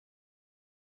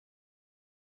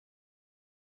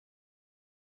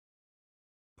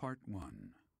Part 1.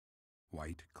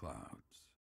 White Clouds.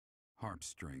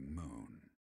 Harpstring Moon.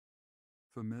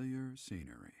 Familiar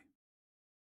scenery.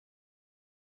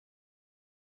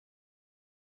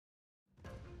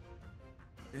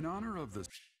 In honor of the...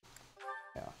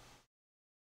 Yeah.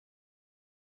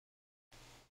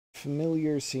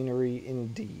 Familiar scenery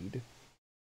indeed.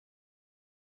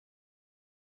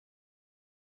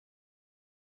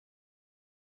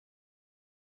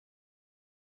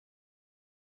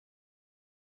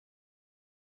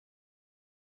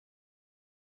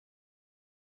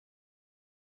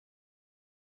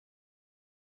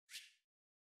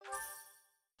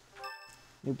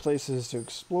 New places to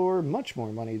explore, much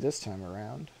more money this time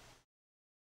around.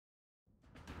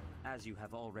 As you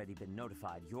have already been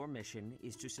notified, your mission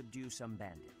is to subdue some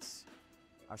bandits.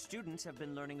 Our students have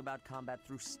been learning about combat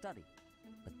through study,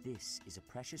 but this is a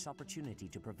precious opportunity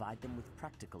to provide them with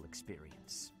practical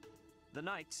experience. The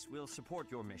Knights will support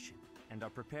your mission and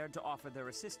are prepared to offer their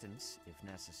assistance if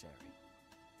necessary.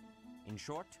 In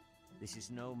short, this is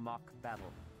no mock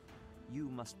battle. You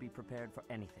must be prepared for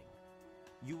anything.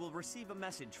 You will receive a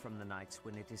message from the Knights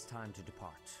when it is time to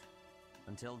depart.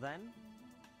 Until then,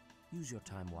 use your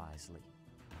time wisely.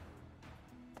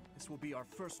 This will be our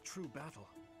first true battle.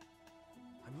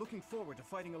 I'm looking forward to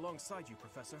fighting alongside you,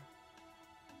 Professor.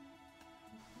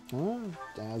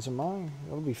 As am I.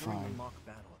 It'll be During fine. the mock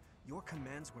battle, your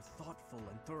commands were thoughtful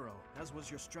and thorough, as was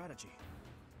your strategy.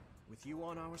 With you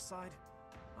on our side,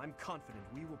 I'm confident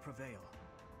we will prevail.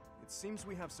 It seems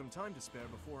we have some time to spare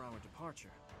before our departure.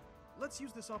 Let's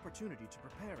use this opportunity to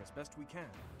prepare as best we can.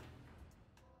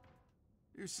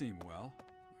 You seem well.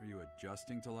 Are you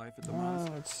adjusting to life at the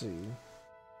monastery? Let's see.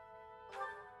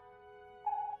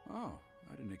 Oh,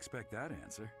 I didn't expect that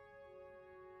answer.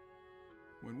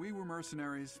 When we were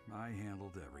mercenaries, I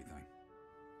handled everything.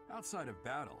 Outside of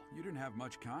battle, you didn't have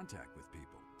much contact with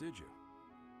people, did you?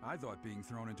 I thought being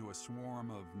thrown into a swarm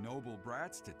of noble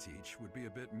brats to teach would be a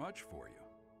bit much for you.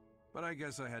 But I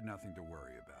guess I had nothing to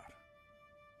worry about.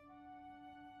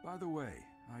 By the way,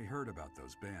 I heard about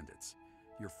those bandits.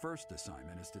 Your first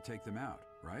assignment is to take them out,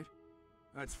 right?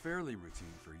 That's fairly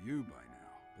routine for you by now,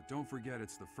 but don't forget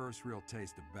it's the first real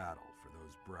taste of battle for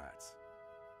those brats.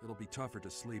 It'll be tougher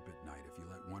to sleep at night if you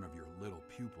let one of your little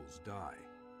pupils die.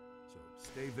 So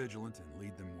stay vigilant and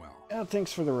lead them well. Yeah,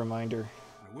 thanks for the reminder.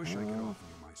 I wish I could offer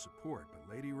you my support,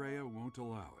 but Lady Rhea won't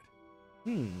allow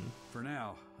it. For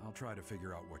now, I'll try to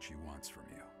figure out what she wants from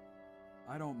you.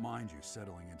 I don't mind you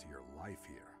settling into your life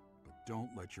here, but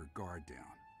don't let your guard down,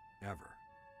 ever.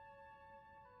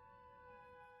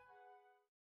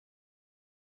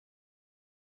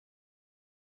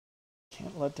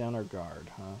 Can't let down our guard,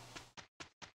 huh?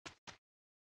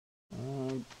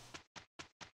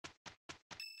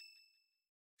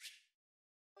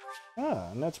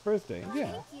 Annette's birthday.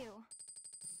 Yeah. Thank you.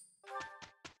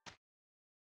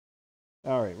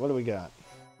 Alright, what do we got?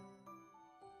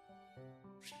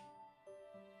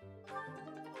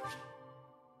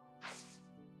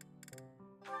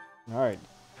 Alright.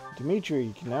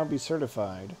 Dimitri can now be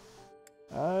certified.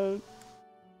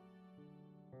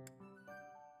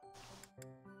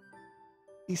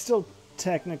 He still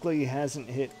technically hasn't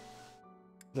hit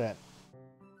that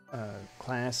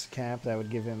class cap that would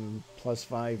give him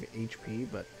 +5 HP,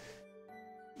 but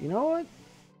you know what?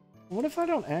 What if I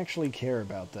don't actually care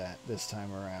about that this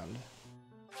time around?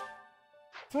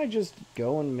 If I just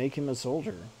go and make him a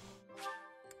soldier?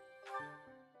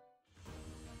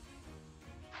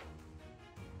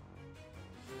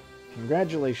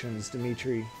 Congratulations,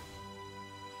 Dimitri.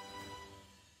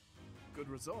 Good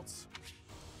results.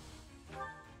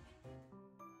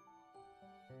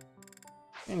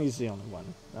 And he's the only one.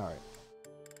 Alright.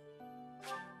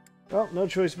 Well, no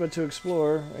choice but to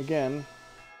explore again.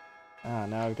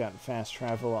 Now I've got fast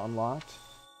travel unlocked.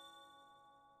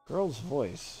 Girl's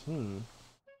voice.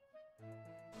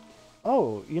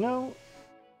 Oh, you know,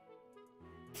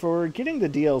 for getting the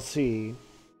DLC,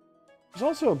 there's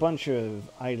also a bunch of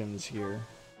items here.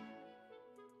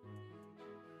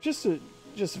 Just a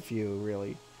few,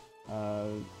 really.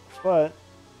 But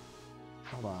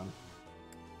hold on.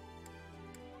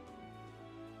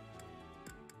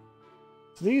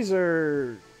 So these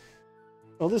are,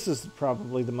 well, this is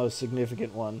probably the most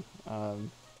significant one.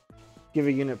 Give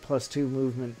a unit +2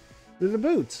 movement. They're the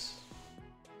boots.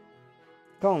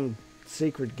 Call them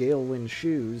Sacred Galewind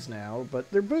shoes now, but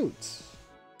they're boots.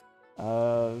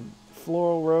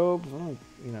 Floral robe, well,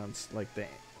 you know, it's like the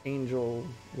angel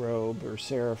robe or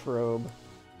seraph robe.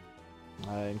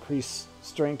 Increase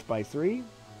strength by 3.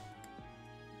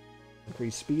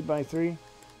 Increase speed by 3.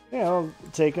 Yeah, I'll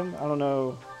take them. I don't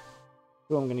know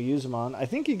who I'm going to use them on. I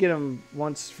think you get them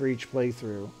once for each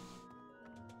playthrough.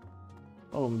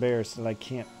 a little embarrassed that I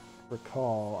can't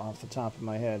recall off the top of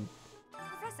my head.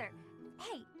 Professor,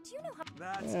 hey, do you know how...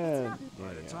 That's Yeah.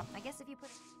 I guess if you put...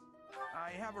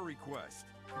 I have a request.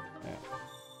 Yeah.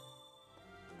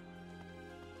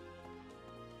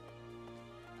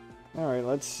 Alright,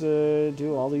 let's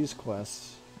do all these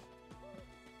quests.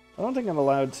 I don't think I'm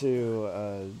allowed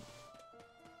to,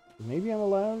 maybe I'm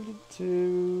allowed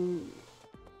to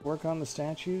work on the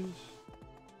statues?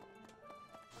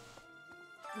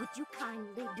 Would you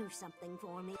kindly do something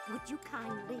for me? Would you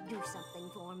kindly do something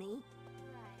for me?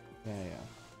 Yeah.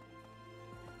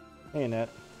 Hey, Annette.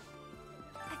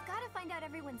 I've got to find out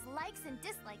everyone's likes and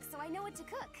dislikes so I know what to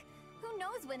cook. Who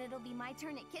knows when it'll be my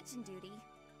turn at kitchen duty?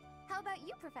 How about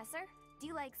you, Professor? Do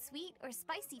you like sweet or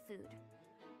spicy food?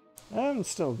 I'm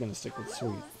still gonna stick with sweet.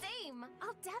 Ooh, same!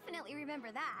 I'll definitely remember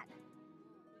that.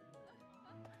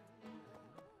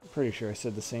 Pretty sure I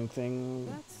said the same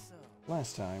thing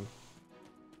last time.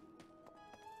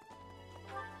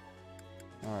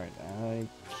 Alright, I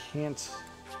can't...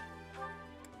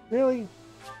 Really?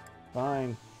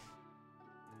 Fine.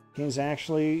 Game's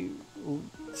actually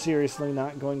seriously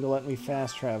not going to let me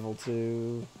fast travel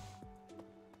to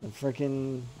the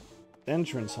frickin'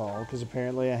 entrance hall, because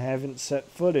apparently I haven't set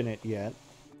foot in it yet.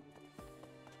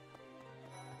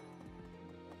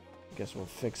 Guess we'll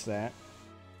fix that.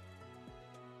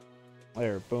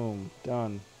 There, boom,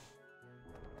 done.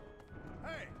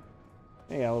 Hey!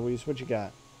 Hey, Eloise, what you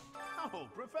got? Oh,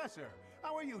 Professor,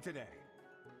 how are you today?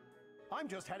 I'm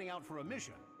just heading out for a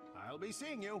mission. I'll be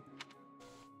seeing you.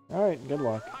 Alright, good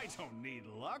luck. I don't need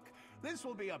luck. This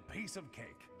will be a piece of cake.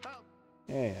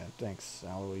 Yeah, thanks,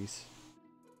 Eloise.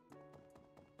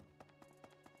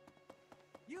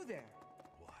 You there.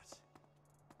 What?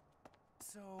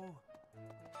 So...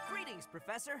 Greetings,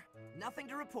 Professor. Nothing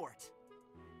to report.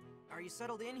 Are you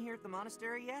settled in here at the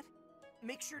monastery yet?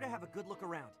 Make sure to have a good look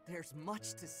around. There's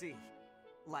much to see.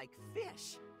 Like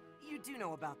fish. You do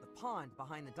know about the pond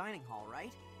behind the dining hall,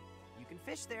 right? You can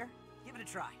fish there. Give it a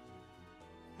try.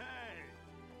 Hey!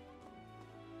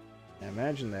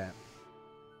 Imagine that.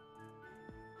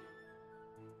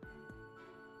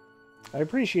 I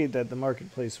appreciate that the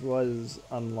marketplace was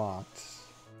unlocked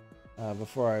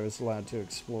before I was allowed to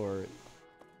explore it.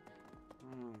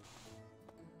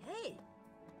 Hey,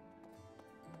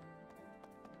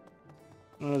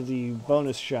 None of the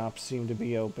bonus shops seem to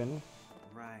be open.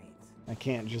 Right. I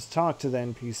can't just talk to the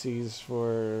NPCs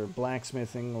for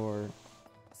blacksmithing or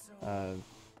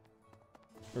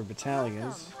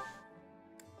battalions.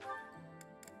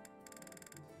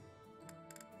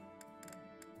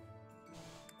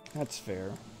 That's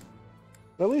fair.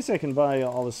 But at least I can buy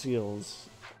all the seals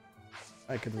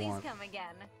I could Please want. come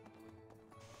again.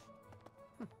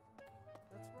 That's right.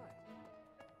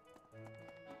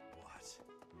 What?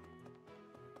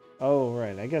 Oh,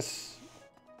 right. I guess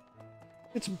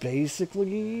it's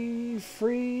basically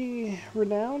free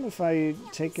renown if I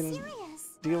take and Serious?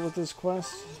 deal with this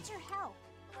quest. I need your help.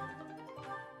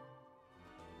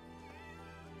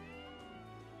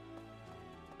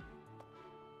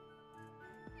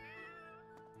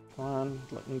 Come on,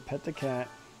 let me pet the cat.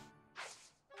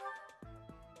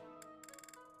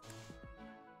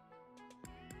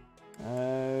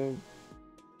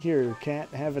 Here, cat,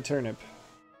 have a turnip.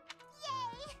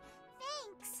 Yay!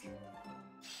 Thanks!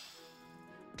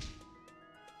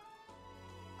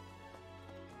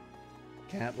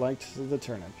 Cat liked the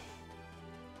turnip.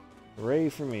 Hooray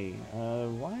for me.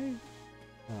 Why?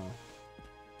 Oh.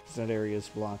 'Cause that area's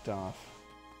blocked off.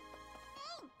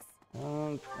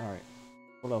 Thanks! Alright.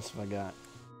 What else have I got?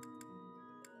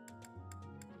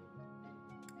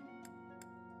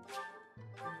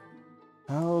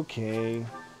 Okay.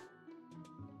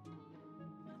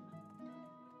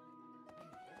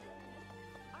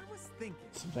 I was thinking.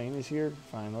 Sylvain is here?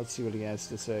 Fine, let's see what he has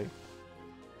to say.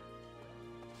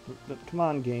 Come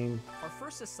on, game. Our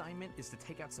first assignment is to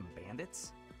take out some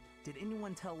bandits. Did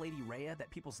anyone tell Lady Rhea that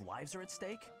people's lives are at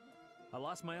stake? I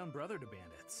lost my own brother to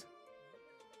bandits.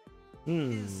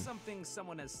 Is something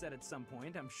someone has said at some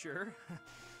point, I'm sure.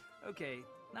 Okay,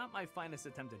 not my finest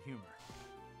attempt at humor.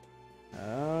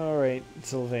 Alright,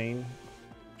 Sylvain.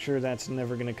 Sure that's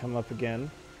never gonna come up again.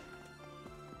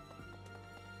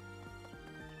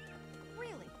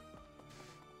 Really?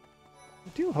 I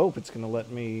do hope it's gonna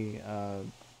let me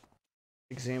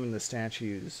examine the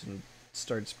statues and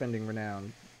start spending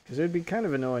renown. Because it would be kind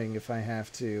of annoying if I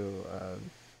have to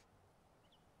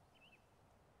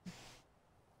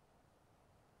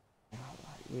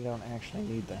we don't actually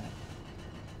need that.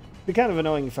 It'd be kind of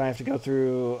annoying if I have to go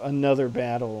through another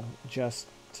battle just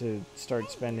to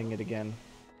start spending it again.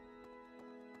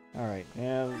 Alright, I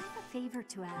yeah, have a favor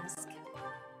to ask.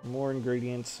 more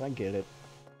ingredients, I get it.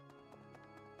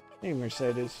 Hey,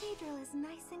 Mercedes. The cathedral is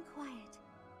nice and quiet.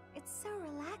 It's so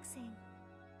relaxing.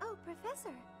 Oh,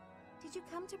 Professor, did you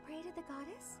come to pray to the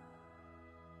goddess?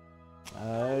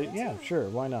 Yeah, sure,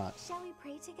 why not? Shall we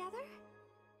pray together?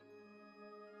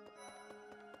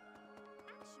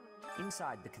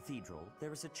 Inside the cathedral,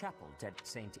 there is a chapel dedicated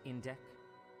to Saint Indec,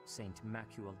 Saint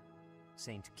Macule,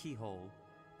 Saint Keyhole,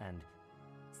 and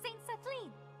Saint Sethlin.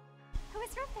 Who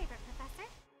is your favorite, Professor?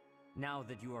 now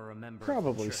that you are a member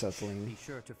Probably of the church, Sethlin. be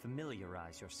sure to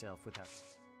familiarize yourself with our...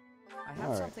 I have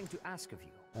Alright. something to ask of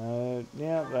you.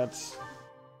 Yeah, that's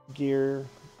gear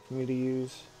for me to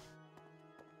use.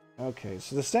 Okay,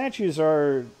 so the statues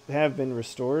have been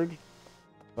restored,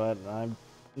 but I'm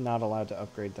not allowed to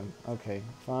upgrade them. Okay,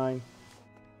 fine.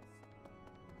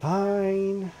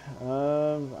 Fine.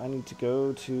 I need to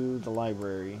go to the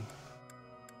library.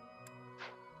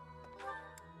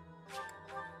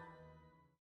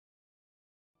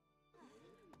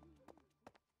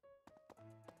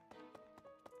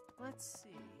 Let's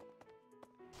see.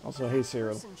 Also, hey,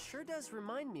 Cyril. Person sure does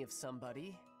remind me of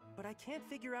somebody, but I can't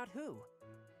figure out who.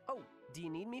 Oh, do you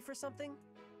need me for something?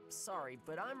 Sorry,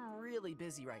 but I'm really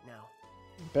busy right now.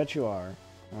 Bet you are.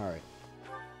 Alright.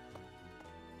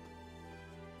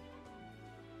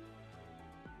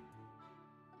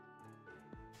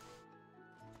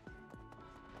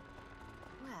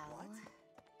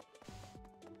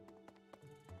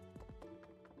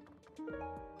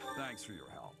 Well, Thanks for your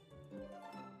help.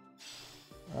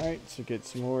 Alright, so get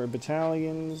some more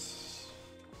battalions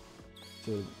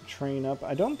to train up.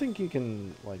 I don't think you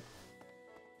can, like,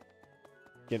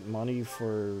 get money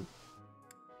for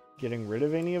getting rid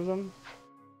of any of them.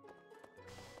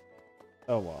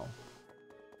 Oh well.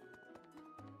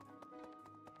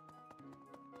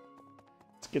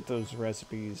 Let's get those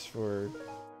recipes for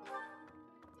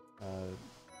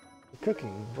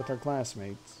cooking with our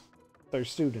classmates, with our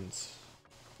students.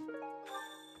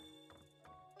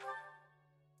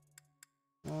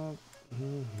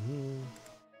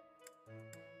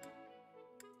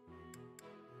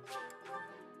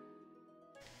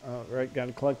 Alright,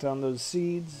 gotta collect on those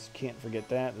seeds. Can't forget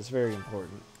that. It's very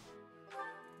important.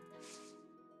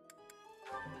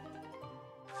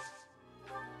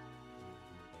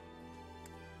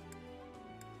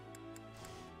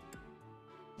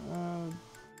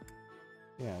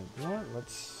 Yeah, you know what?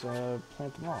 Let's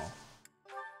plant them all.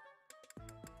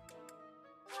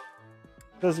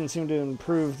 Doesn't seem to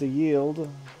improve the yield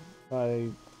by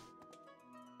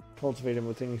cultivating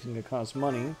with anything that costs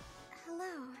money.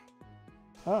 hello.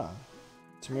 Ah,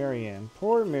 it's Marianne.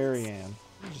 Poor Marianne.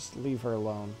 Just leave her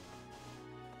alone.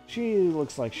 She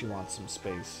looks like she wants some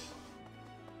space.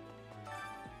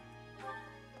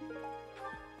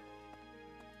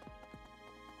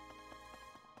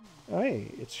 Oh,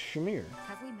 hey, it's Shamir.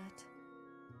 Have we met?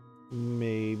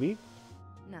 Maybe.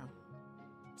 No.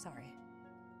 Sorry.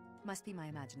 Must be my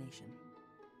imagination.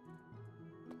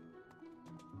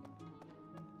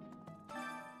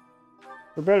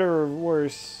 For better or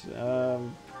worse,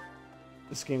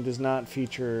 this game does not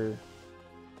feature,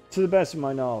 to the best of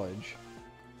my knowledge,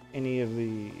 any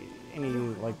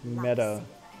like meta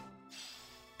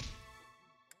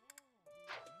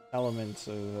elements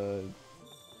of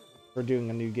for doing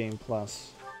a new game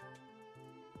plus.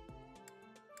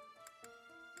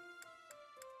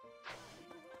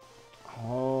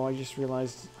 Oh, I just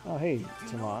realized. Oh, hey, You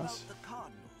know Tomas. about the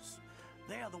Cardinals?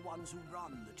 They are the ones who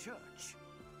run the church.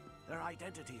 Their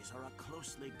identities are a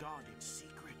closely guarded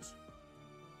secret.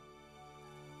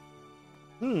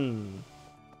 Oh,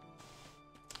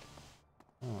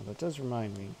 that does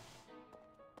remind me.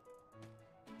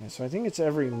 Yeah, so I think it's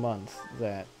every month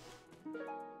that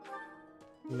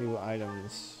new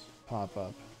items pop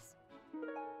up. You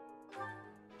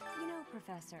know,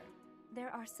 Professor, there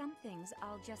are some things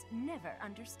I'll just never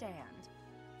understand.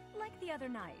 Like the other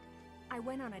night, I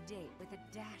went on a date with a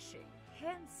dashing,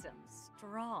 handsome,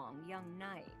 strong young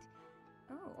knight.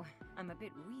 Oh, I'm a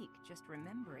bit weak just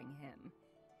remembering him.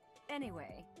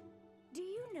 Anyway, do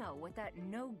you know what that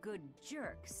no-good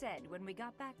jerk said when we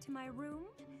got back to my room?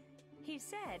 He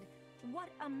said, "What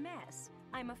a mess.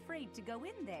 I'm afraid to go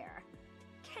in there."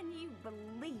 Can you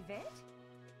believe it?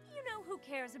 You know who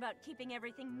cares about keeping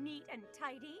everything neat and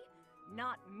tidy?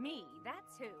 Not me,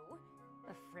 that's who.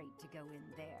 Afraid to go in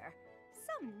there.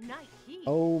 Some night he...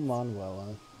 Oh,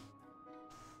 Manuela.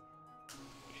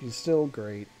 She's still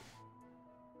great.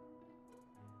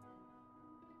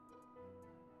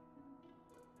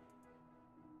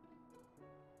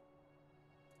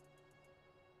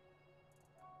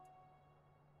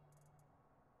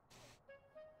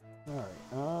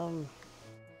 Alright,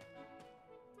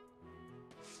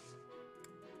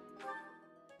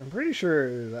 I'm pretty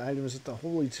sure the items at the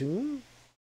Holy Tomb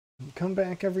come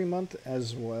back every month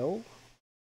as well.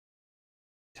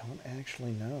 Don't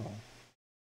actually know.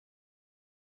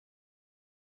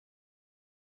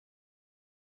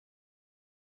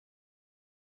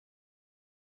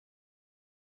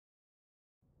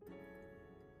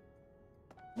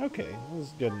 Okay, that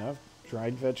was good enough.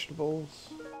 Dried vegetables.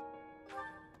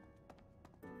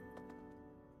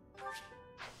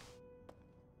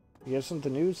 You have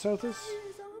something new, Sothis?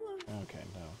 Okay,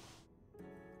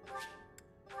 no.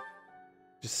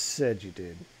 Just said you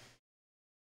did.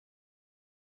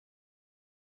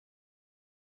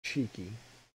 Cheeky.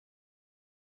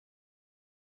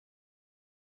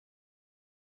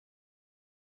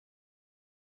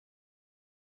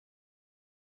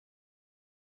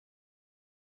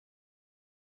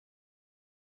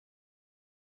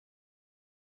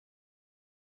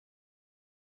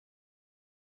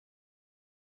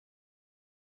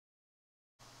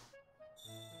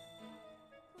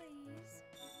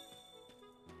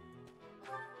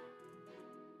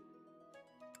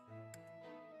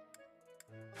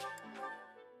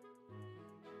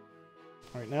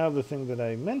 Alright, now the thing that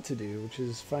I meant to do, which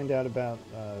is find out about,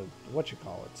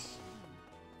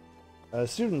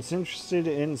 students interested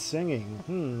in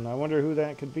singing. I wonder who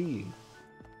that could be,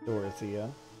 Dorothea.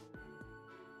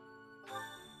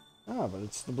 Ah, but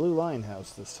it's the Blue Lion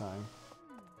House this time.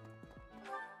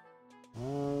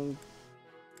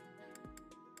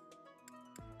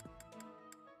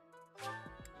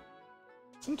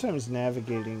 Sometimes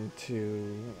navigating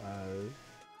to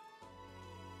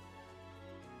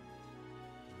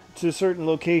a certain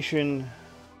location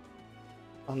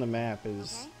on the map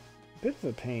is a bit of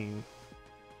a pain.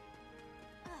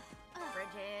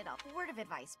 Bridget, a word of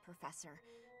advice, Professor.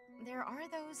 There are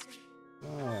those...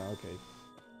 Oh, okay.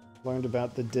 Learned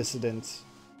about the dissidents.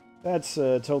 That's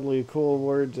totally a cool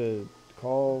word to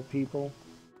call people.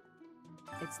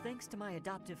 It's thanks to my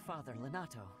adoptive father,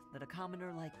 Lenato, that a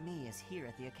commoner like me is here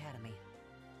at the Academy.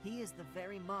 He is the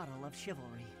very model of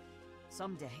chivalry.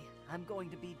 Someday, I'm going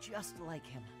to be just like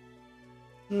him.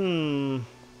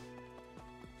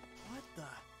 What the?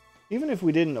 Even if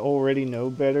we didn't already know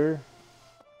better,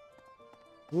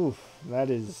 oof, that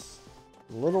is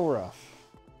a little rough.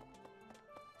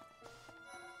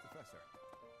 Professor.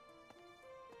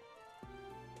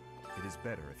 It is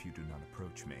better if you do not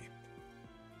approach me.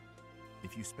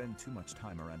 If you spend too much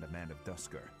time around a man of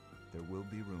Dusker, there will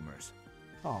be rumors.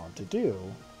 Oh, to do.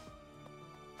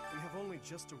 We have only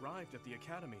just arrived at the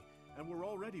Academy, and we're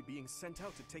already being sent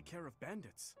out to take care of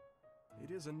bandits. It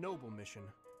is a noble mission,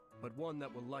 but one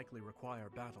that will likely require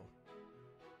battle.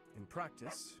 In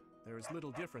practice, there is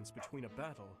little difference between a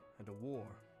battle and a war.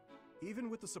 Even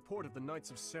with the support of the Knights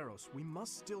of Seros, we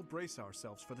must still brace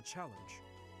ourselves for the challenge.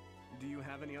 Do you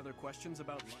have any other questions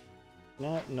about...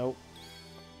 Nope.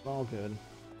 All good.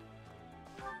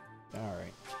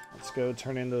 Alright, let's go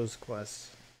turn in those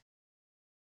quests.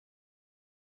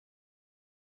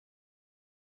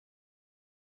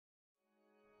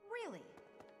 Really?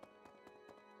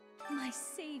 My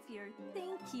savior,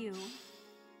 thank you.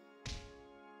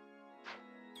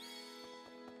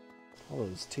 All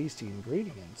those tasty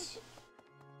ingredients.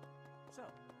 So,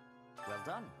 well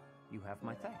done. You have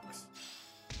my thanks.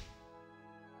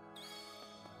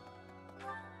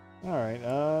 Alright,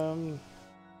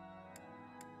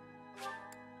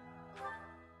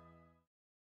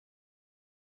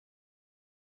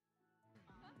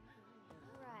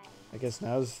 I guess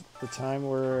now's the time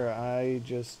where I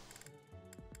just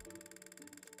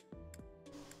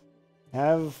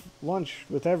have lunch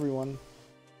with everyone.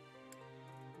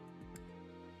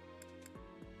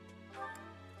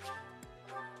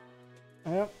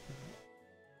 Yep.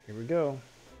 Here we go.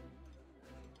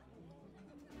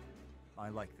 I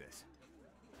like this.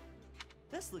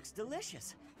 This looks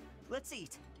delicious. Let's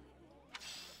eat.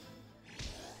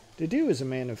 Dedu is a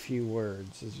man of few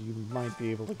words, as you might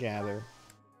be able to gather.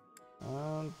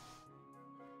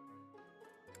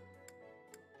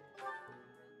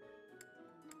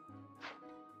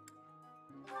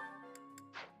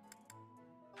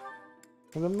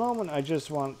 For the moment, I just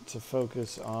want to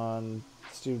focus on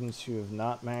students who have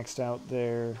not maxed out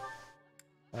their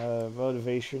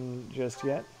motivation just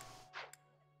yet.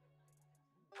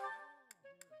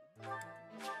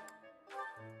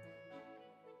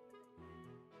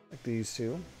 Like these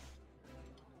two.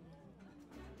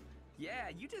 Yeah,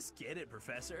 you just get it,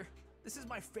 Professor. This is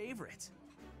my favorite.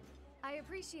 I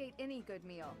appreciate any good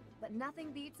meal, but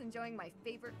nothing beats enjoying my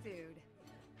favorite food.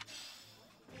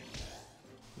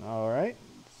 Alright,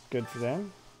 good for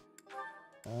them.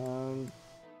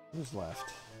 Who's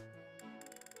left?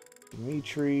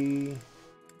 Dimitri.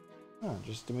 Oh,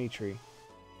 just Dimitri.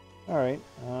 Alright,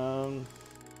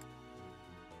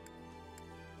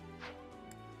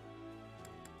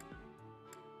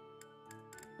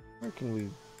 where can we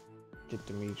get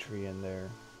Dimitri in there?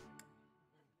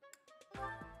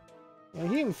 Yeah,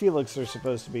 he and Felix are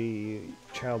supposed to be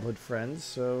childhood friends,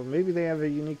 so maybe they have a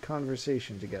unique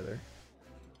conversation together.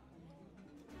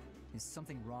 Is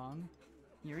something wrong?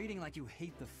 You're eating like you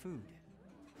hate the food.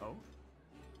 Oh?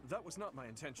 That was not my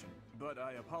intention, but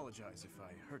I apologize if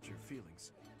I hurt your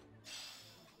feelings.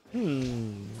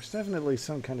 There's definitely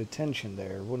some kind of tension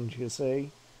there, wouldn't you say?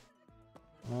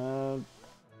 Alright,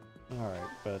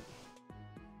 but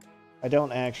I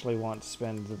don't actually want to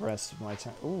spend the rest of my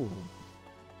time... Ooh.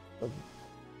 But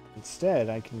instead,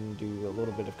 I can do a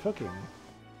little bit of cooking.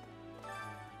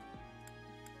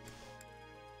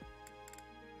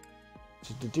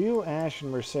 So Dedu, Ash,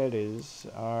 and Mercedes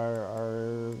are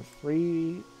our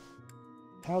 3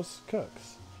 house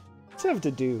cooks. Let's have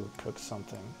Dedu cook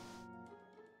something.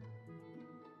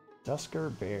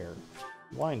 Dusker Bear.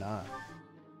 Why not?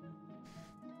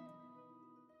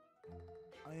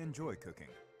 I enjoy cooking.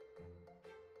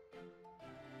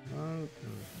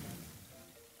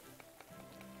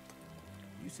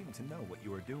 You seem to know what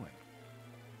you are doing.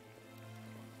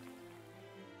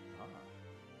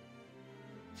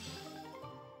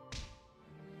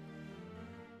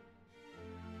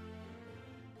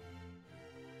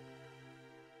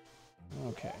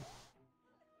 Okay.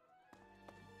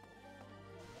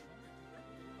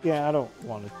 Yeah, I don't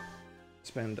want to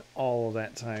spend all of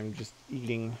that time just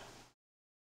eating.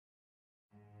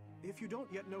 If you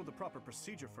don't yet know the proper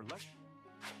procedure for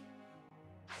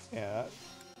Yeah.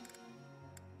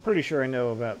 Pretty sure I know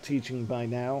about teaching by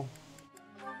now.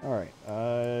 Alright,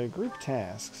 group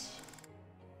tasks.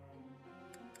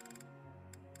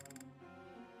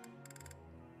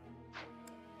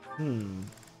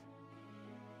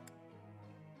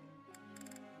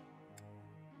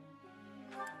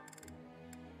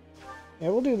 Yeah,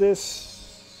 we'll do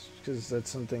this, because that's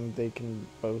something they can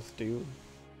both do,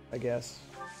 I guess.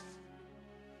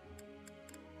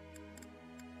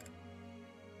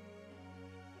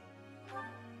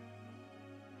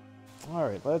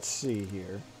 Alright, let's see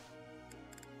here.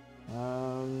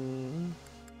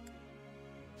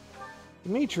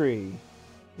 Dimitri,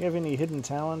 you have any hidden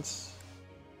talents?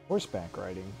 Horseback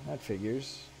riding, that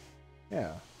figures.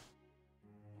 Yeah.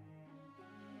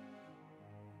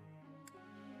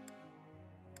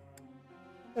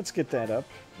 Let's get that up.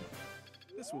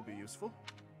 This will be useful.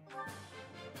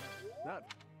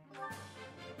 That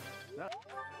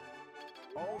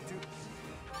all do.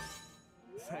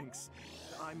 Thanks.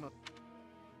 I'm a.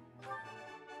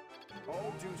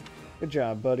 All do. Good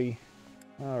job, buddy.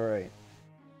 Alright.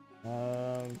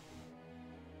 The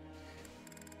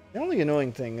only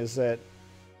annoying thing is that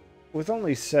with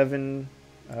only 7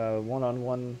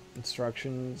 one-on-one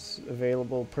instructions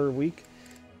available per week,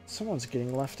 someone's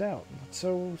getting left out. That's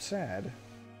so sad.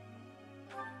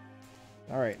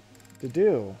 Alright,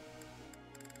 Dedu.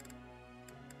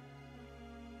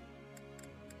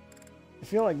 I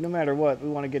feel like no matter what, we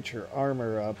want to get your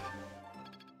armor up.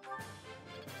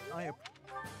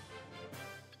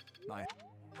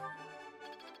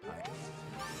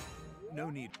 No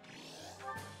need.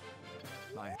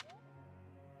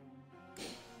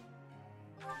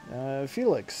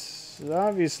 Felix,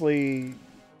 obviously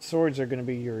swords are going to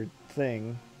be your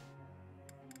thing.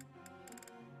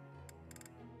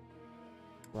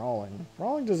 Brawling.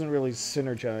 Brawling doesn't really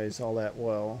synergize all that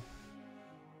well.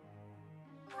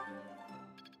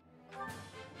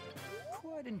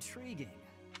 Quite intriguing.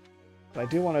 But I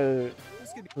do want to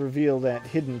reveal that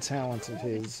hidden talent of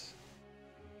his.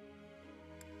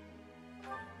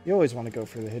 You always want to go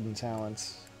for the hidden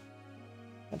talents.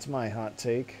 That's my hot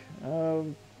take. Yeah.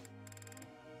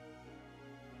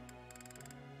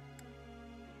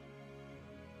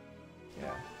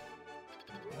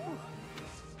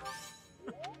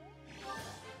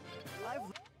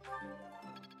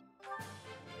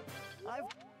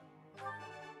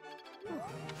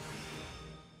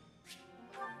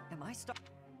 Am I stuck?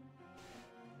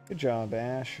 Good job,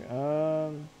 Ash.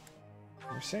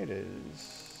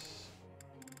 Mercedes.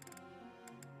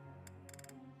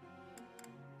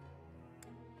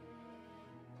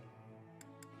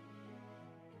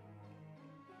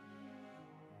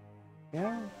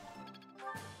 Yeah.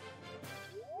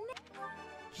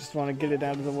 Just want to get it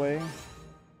out of the way.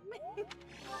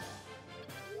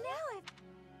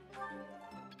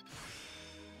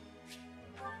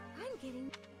 I'm getting...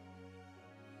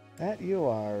 That you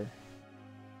are.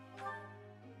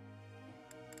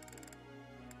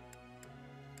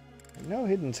 No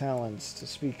hidden talents to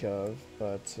speak of,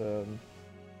 but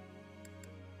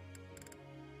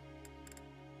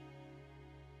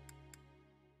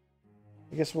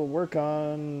I guess we'll work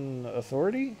on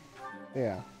authority?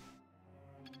 Yeah.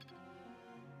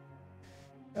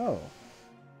 Oh.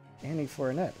 Annie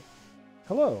Fournette.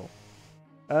 Hello.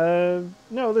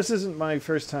 No, this isn't my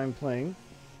first time playing.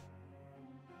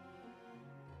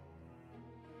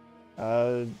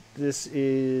 This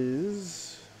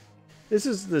is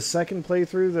the second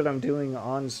playthrough that I'm doing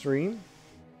on stream.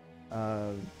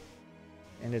 And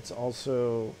it's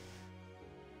also...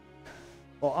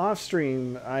 Well, off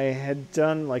stream, I had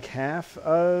done like half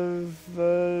of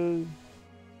the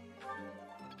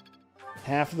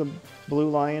Blue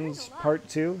Lions Part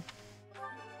 2.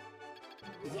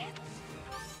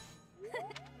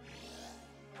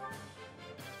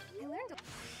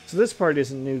 So this part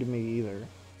isn't new to me either.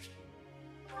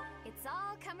 It's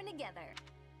all coming together.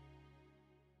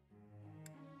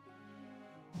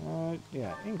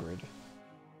 Yeah, Ingrid.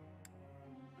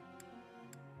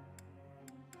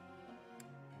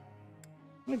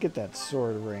 I'm gonna get that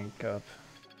sword rank up.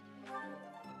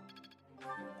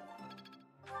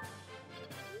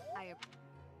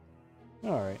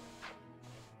 Alright.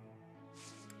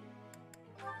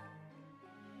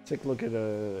 Take a look at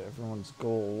everyone's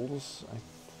goals. I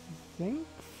think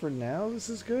for now this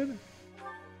is good.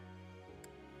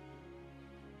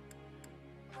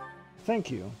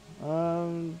 Thank you.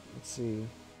 Let's see.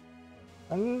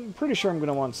 I'm pretty sure I'm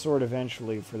gonna want sword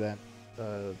eventually for that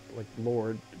like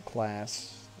Lord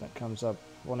class that comes up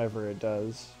whenever it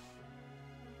does.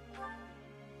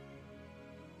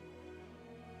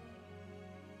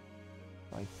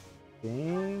 I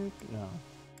think... no.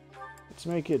 Let's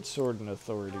make it sword and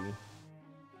authority.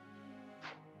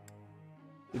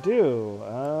 We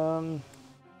do.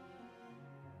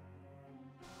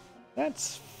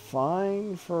 That's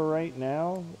fine for right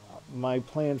now. My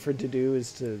plan for Dedue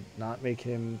is to not make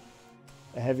him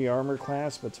a heavy armor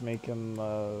class, but to make him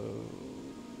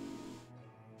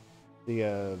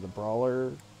the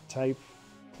brawler type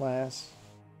class.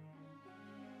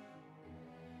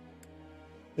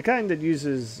 The kind that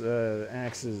uses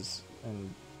axes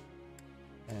and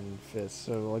fists.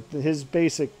 So like his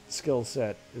basic skill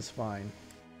set is fine.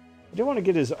 I do want to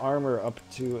get his armor up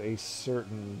to a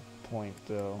certain point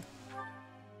though.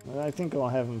 I think I'll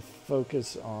have him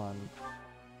focus on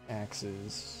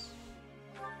axes.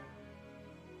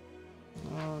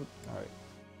 Alright.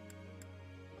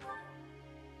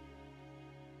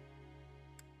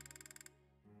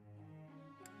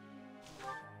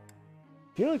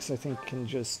 Felix, I think, can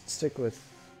just stick with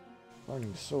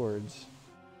learning swords.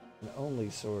 And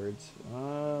only swords.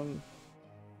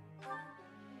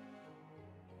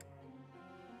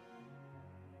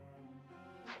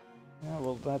 Yeah,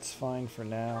 well, that's fine for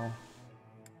now.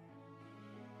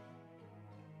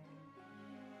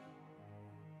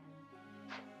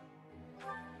 I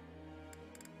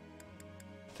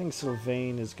think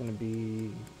Sylvain is going to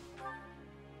be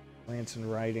lance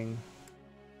and riding.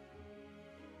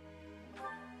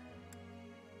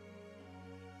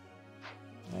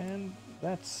 And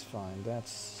that's fine.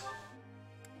 That's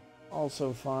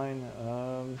also fine.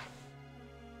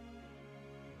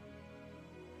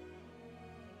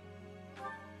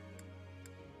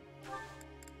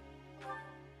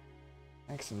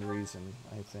 Axe and reason,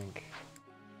 I think.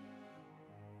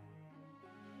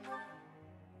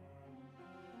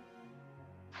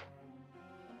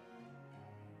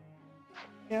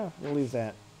 Yeah, we'll leave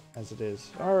that as it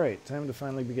is. Alright, time to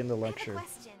finally begin the lecture.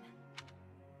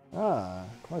 Ah,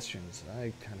 questions.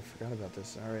 I kind of forgot about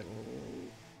this. Alright.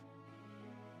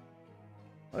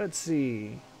 Let's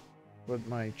see what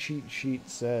my cheat sheet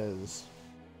says.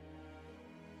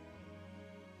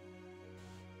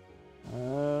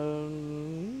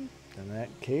 In that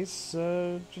case,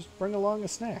 just bring along a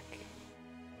snack.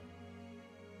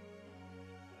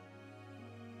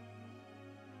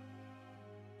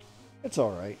 It's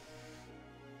alright.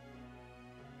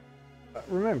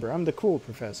 Remember, I'm the cool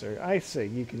professor. I say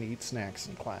you can eat snacks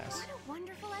in class. What a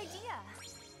wonderful idea!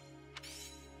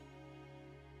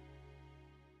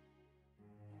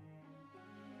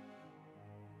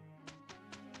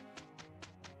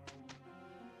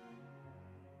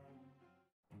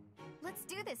 Let's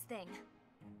do this thing.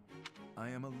 I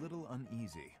am a little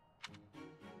uneasy.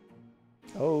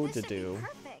 Oh, Dedue.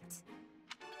 Perfect.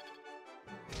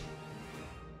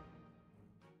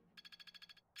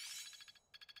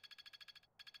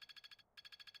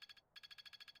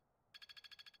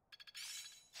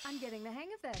 I'm getting the hang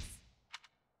of this.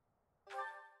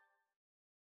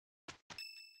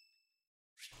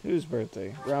 Whose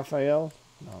birthday? Raphael?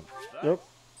 No. Nope.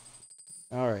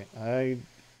 Alright, I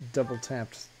double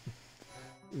tapped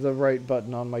the right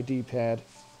button on my D-pad.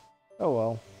 Oh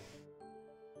well.